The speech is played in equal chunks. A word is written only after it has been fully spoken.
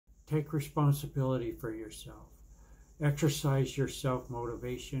take responsibility for yourself. Exercise your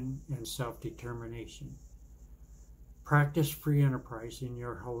self-motivation and self-determination. Practice free enterprise in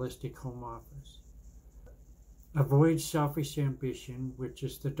your holistic home office. Avoid selfish ambition, which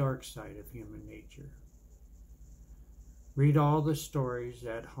is the dark side of human nature. Read all the stories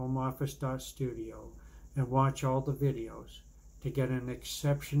at homeoffice.studio and watch all the videos to get an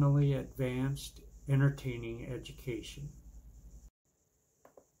exceptionally advanced, entertaining education.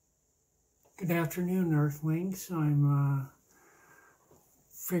 Good afternoon, Earthlings.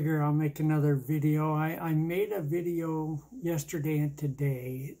 Figure I'll make another video. I made a video yesterday and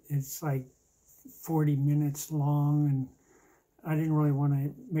today. It's like 40 minutes long, and I didn't really want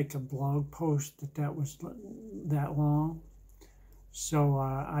to make a blog post that was that long. So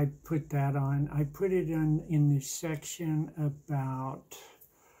I put that on. I put it in the section about,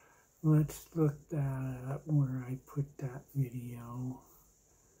 let's look that up where I put that video.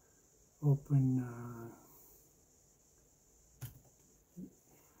 Open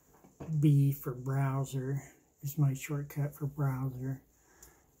B for browser is my shortcut for browser,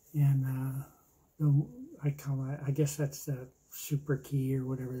 and I call it, I guess that's the super key or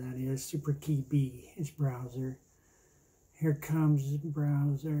whatever that is. Super key B is browser. Here comes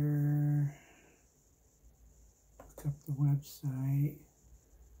browser. Look up the website.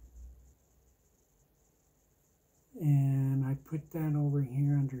 And I put that over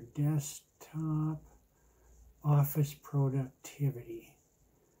here under desktop, office productivity.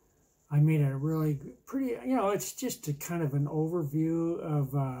 I made a really pretty, it's just a kind of an overview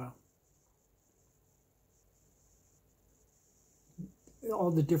of all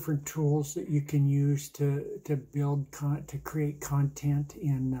the different tools that you can use to create content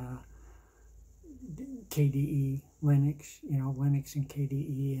in KDE Linux, Linux and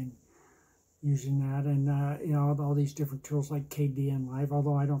KDE, and using that, and all these different tools like KDN Live,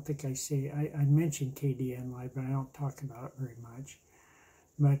 although I don't think I mentioned KDN Live, but I don't talk about it very much.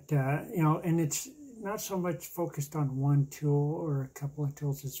 But and it's not so much focused on one tool or a couple of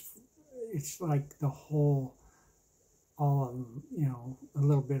tools. It's like the whole, all of them, a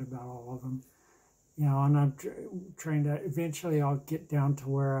little bit about all of them, and I'm trying to, eventually I'll get down to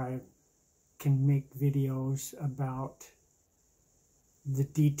where I can make videos about the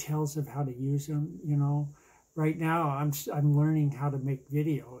details of how to use them. Right now I'm learning how to make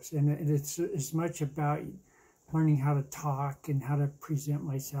videos, and it's as much about learning how to talk and how to present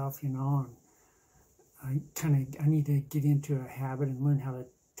myself, and I need to get into a habit and learn how to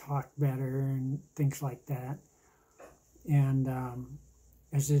talk better and things like that. And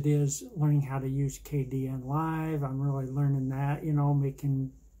as it is learning how to use KDN Live, I'm really learning that,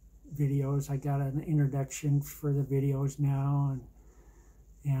 making videos. I got an introduction for the videos now,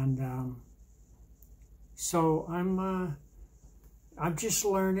 and so I'm just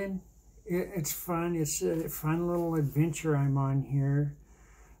learning. It's fun. It's a fun little adventure I'm on here.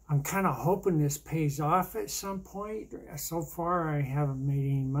 I'm kind of hoping this pays off at some point. So far, I haven't made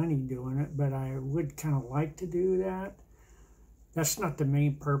any money doing it, but I would kind of like to do that. That's not the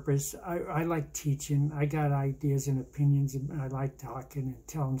main purpose. I like teaching. I got ideas and opinions, and I like talking and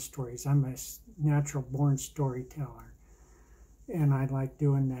telling stories. I'm a natural-born storyteller, and I like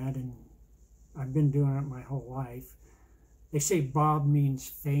doing that, and I've been doing it my whole life. They say Bob means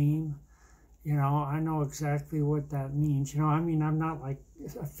fame. I know exactly what that means. I'm not like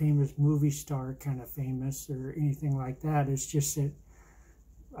a famous movie star kind of famous or anything like that. It's just that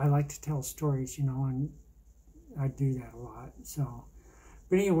I like to tell stories, and I do that a lot. So,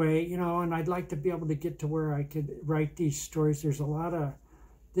 but anyway, and I'd like to be able to get to where I could write these stories. There's a lot of,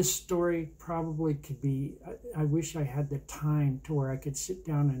 this story probably could be, I wish I had the time to where I could sit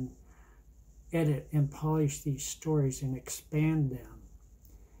down and edit and polish these stories and expand them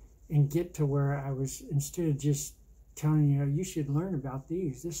and get to where I was, instead of just telling you should learn about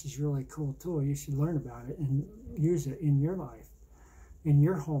these. This is a really cool tool. You should learn about it and use it in your life, in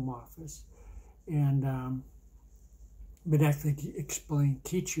your home office. And, but actually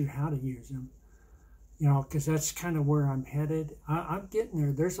teach you how to use them, because that's kind of where I'm headed. I'm getting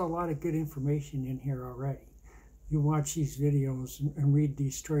there. There's a lot of good information in here already. You watch these videos and read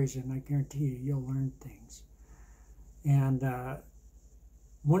these stories, and I guarantee you'll learn things. And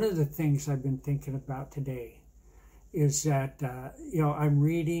one of the things I've been thinking about today is that, I'm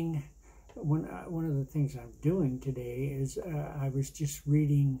reading, one of the things I'm doing today is I was just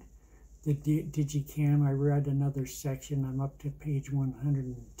reading the Digicam. I read another section. I'm up to page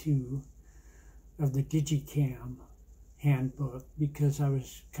 102 of the Digicam handbook, because I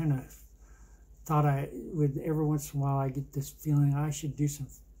was kind of thought every once in a while I get this feeling I should do some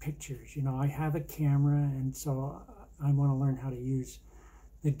pictures. I have a camera, and so I want to learn how to use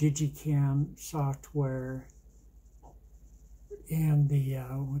the Digicam software, and the,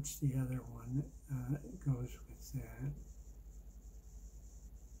 what's the other one that goes with that?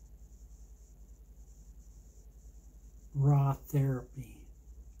 Raw Therapy,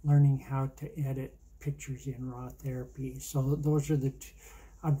 learning how to edit pictures in Raw Therapy. So those are the two.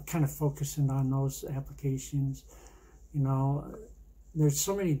 I'm kind of focusing on those applications. You know, there's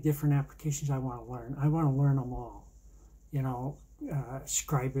so many different applications I want to learn. I want to learn them all. You know,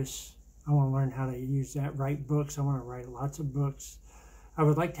 Scribus, I want to learn how to use that. Write books, I want to write lots of books. I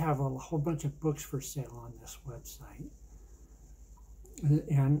would like to have a whole bunch of books for sale on this website.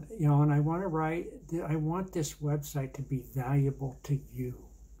 And, you know, and I want this website to be valuable to you.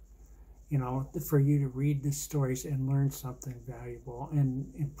 You know, for you to read the stories and learn something valuable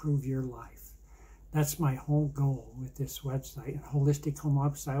and improve your life. That's my whole goal with this website. And Holistic Home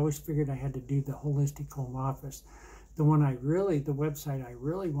Office, I always figured I had to do the Holistic Home Office. The website I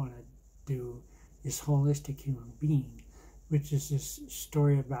really want to do is Holistic Human Being, which is this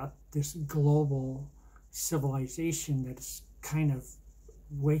story about this global civilization that's kind of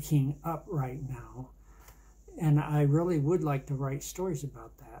waking up right now. And I really would like to write stories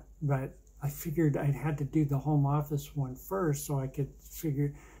about that, but I figured I had to do the home office one first so I could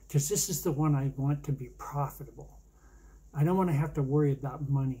figure, because this is the one I want to be profitable. I don't want to have to worry about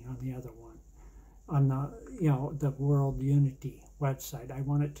money on the other one, on the, you know, the World Unity website. I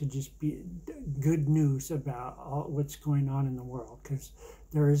want it to just be good news about all what's going on in the world, because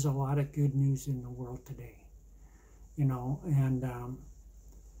there is a lot of good news in the world today, you know. And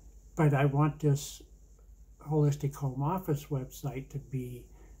but I want this Holistic Home Office website to be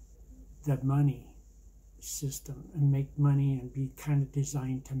the money system and make money and be kind of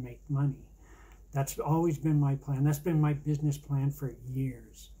designed to make money. That's always been my plan. That's been my business plan for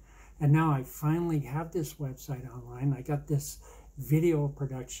years. And now I finally have this website online. I got this video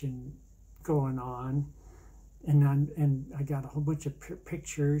production going on, and I got a whole bunch of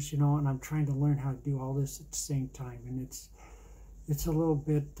pictures, you know, and I'm trying to learn how to do all this at the same time. And it's a little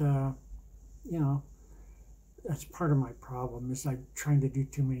bit, you know, that's part of my problem, is I'm trying to do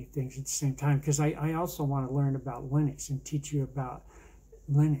too many things at the same time, because I also want to learn about Linux and teach you about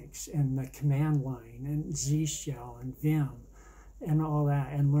Linux and the command line and Z shell and Vim and all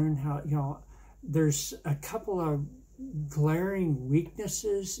that, and learn how, you know, there's a couple of glaring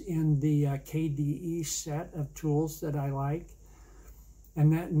weaknesses in the KDE set of tools that I like,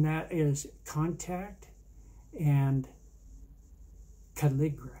 and that is Contact and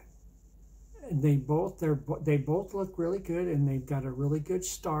Calligra. They both look really good, and they've got a really good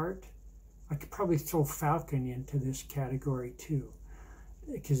start. I could probably throw Falcon into this category too,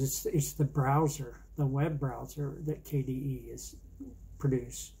 because it's the browser, the web browser that KDE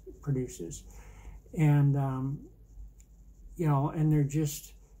produces, and you know, and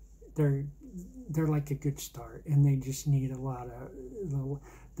they're like a good start, and they just need a lot of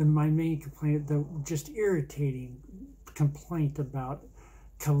my main complaint, the just irritating complaint about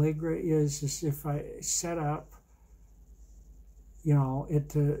Calligra is if I set up, you know, it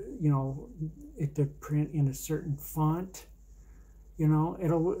to print in a certain font, you know,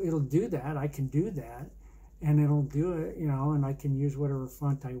 it'll do that. I can do that, and it'll do it, you know, and I can use whatever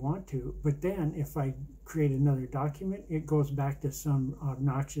font I want to. But then if I create another document, it goes back to some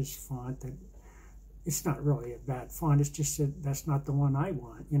obnoxious font that it's not really a bad font. It's just that that's not the one I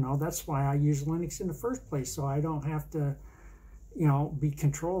want. You know, that's why I use Linux in the first place, so I don't have to, you know, be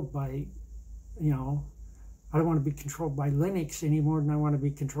controlled by, you know, I don't want to be controlled by Linux any more than I want to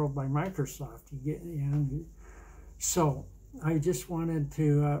be controlled by Microsoft. You know, so I just wanted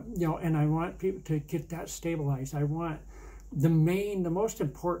to, you know, and I want people to get that stabilized. I want the most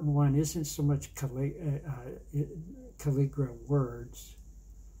important one isn't so much Calligra words,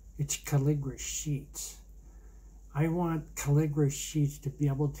 it's Calligra sheets. I want Calligra sheets to be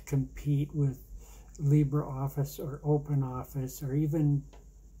able to compete with LibreOffice or OpenOffice or even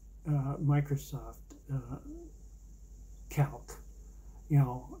Microsoft Calc, you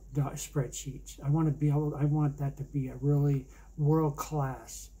know, spreadsheets. I want that to be a really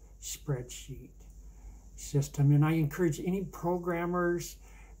world-class spreadsheet system. And I encourage any programmers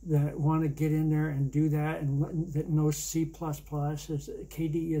that want to get in there and do that, and that knows C++.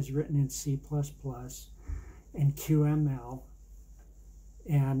 KDE is written in C++ and QML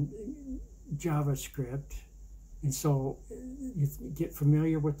and JavaScript, and so you get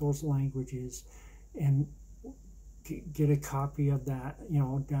familiar with those languages and get a copy of that, you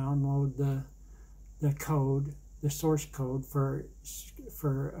know, download the code, the source code for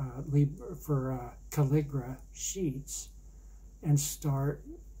Calligra sheets, and start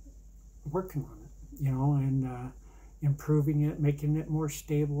working on it, you know, improving it, making it more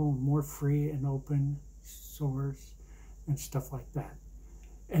stable, more free and open source, and stuff like that.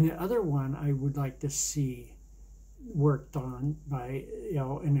 And the other one I would like to see worked on by,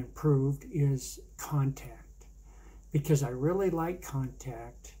 and improved is Contact, because I really like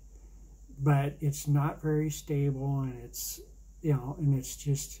Contact, but it's not very stable, and it's, and it's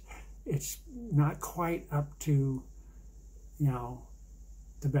just, it's not quite up to,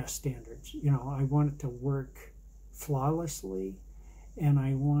 the best standards. I want it to work flawlessly, and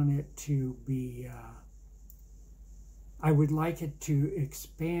I want it to be, I would like it to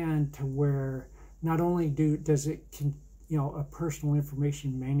expand to where not only does it, a personal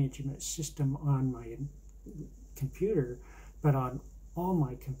information management system on my computer, but on all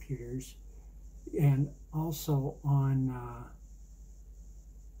my computers, and also on,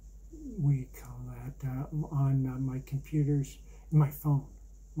 what do you call that, on my computers, my phone,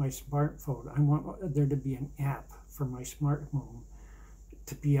 my smartphone. I want there to be an app for my smartphone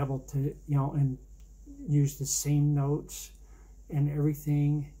to be able to, and use the same notes and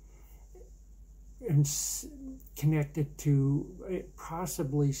everything, and connected to,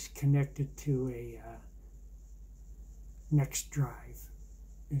 possibly connected to a Next Drive.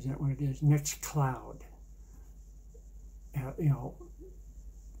 Is that what it is? Next Cloud,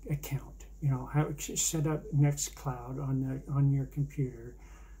 account. How to set up Next Cloud on your computer.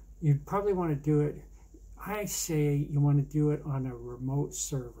 You'd probably want to do it. I say you want to do it on a remote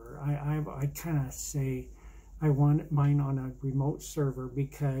server. I kind of say I want mine on a remote server,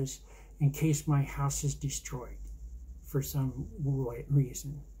 because in case my house is destroyed for some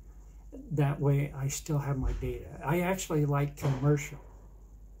reason, that way I still have my data. I actually like commercial.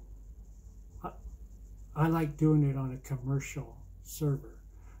 I like doing it on a commercial server,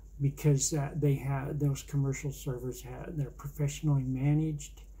 because they have, those commercial servers they're professionally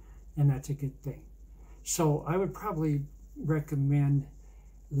managed, and that's a good thing. So I would probably recommend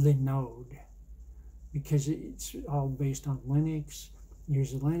Linode, because it's all based on Linux.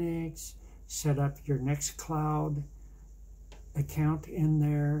 Use Linux, set up your Nextcloud account in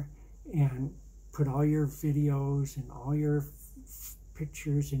there, and put all your videos and all your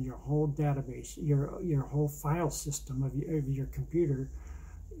pictures and your whole database, your whole file system of your computer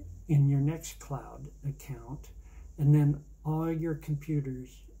in your Nextcloud account, and then all your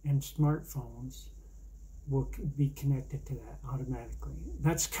computers and smartphones will be connected to that automatically.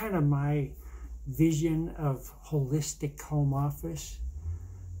 That's kind of my vision of holistic home office.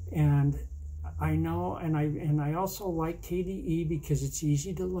 And I know, and I also like KDE because it's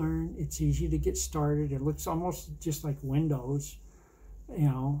easy to learn, it's easy to get started. It looks almost just like Windows,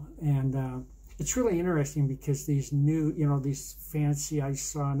 and it's really interesting because these new, these fancy, I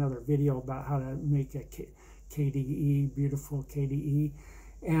saw another video about how to make a KDE, beautiful KDE,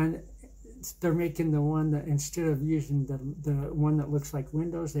 and they're making the one that, instead of using the one that looks like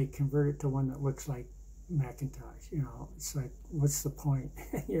Windows, they convert it to one that looks like Macintosh. It's like, what's the point?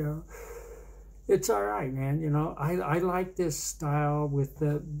 It's all right, man. I like this style with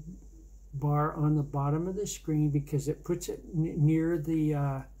the bar on the bottom of the screen, because it puts it near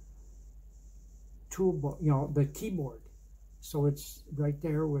the toolbar, the keyboard. So it's right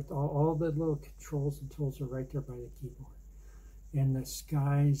there with all the little controls and tools are right there by the keyboard. And the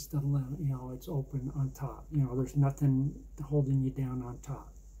sky's the limit, it's open on top. There's nothing holding you down on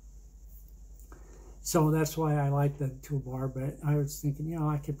top. So that's why I like the toolbar, but I was thinking,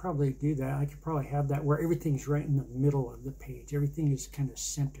 I could probably do that. I could probably have that where everything's right in the middle of the page. Everything is kind of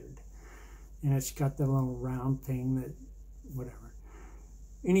centered. And it's got the little round thing that, whatever.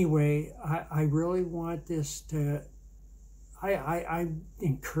 Anyway, I really want this to, I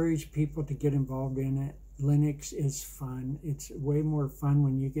encourage people to get involved in it. Linux is fun. It's way more fun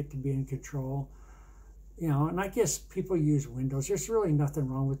when you get to be in control. And I guess people use Windows. There's really nothing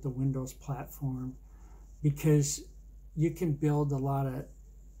wrong with the Windows platform, because you can build a lot of,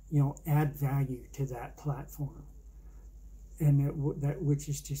 add value to that platform, and which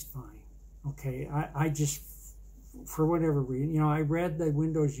is just fine. Okay, I just, for whatever reason, I read the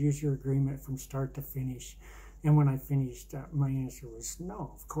Windows user agreement from start to finish. And when I finished, my answer was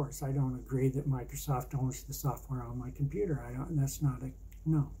no. Of course, I don't agree that Microsoft owns the software on my computer. That's not a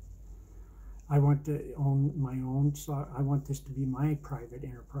no. I want to own my own. I want this to be my private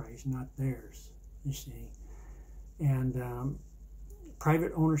enterprise, not theirs. You see, and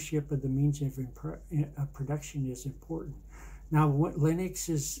private ownership of the means of production is important. Now, what Linux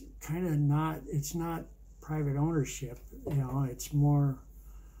is kind of not. It's not private ownership. It's more.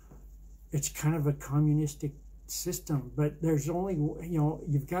 It's kind of a communistic system, but there's only,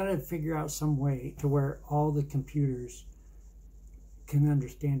 you've got to figure out some way to where all the computers can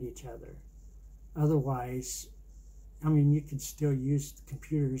understand each other. Otherwise, I mean, you could still use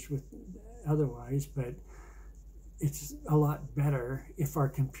computers with otherwise, but it's a lot better if our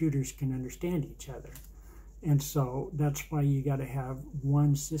computers can understand each other. And so that's why you got to have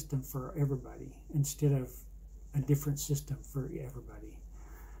one system for everybody instead of a different system for everybody.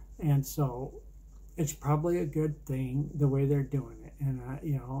 And so it's probably a good thing the way they're doing it, and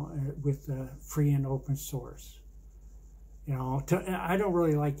with the free and open source. I don't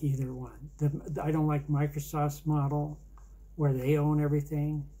really like either one. I don't like Microsoft's model where they own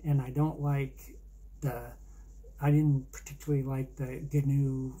everything, and I didn't particularly like the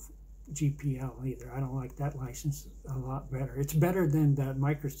GNU GPL either. I don't like that license a lot better. It's better than the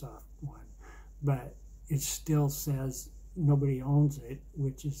Microsoft one, but it still says nobody owns it,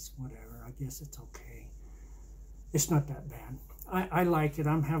 which is whatever. I guess it's okay. It's not that bad. I like it.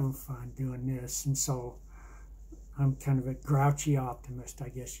 I'm having fun doing this, and so I'm kind of a grouchy optimist, I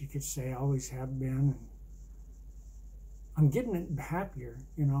guess you could say. I always have been. And I'm getting happier,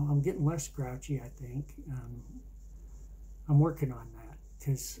 I'm getting less grouchy, I think. I'm working on that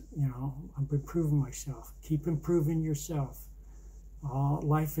because, I'm improving myself. Keep improving yourself.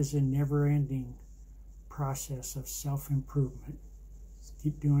 Life is a never-ending process of self-improvement.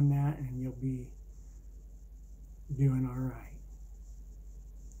 Keep doing that and you'll be doing all right.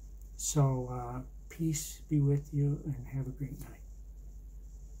 So peace be with you and have a great night.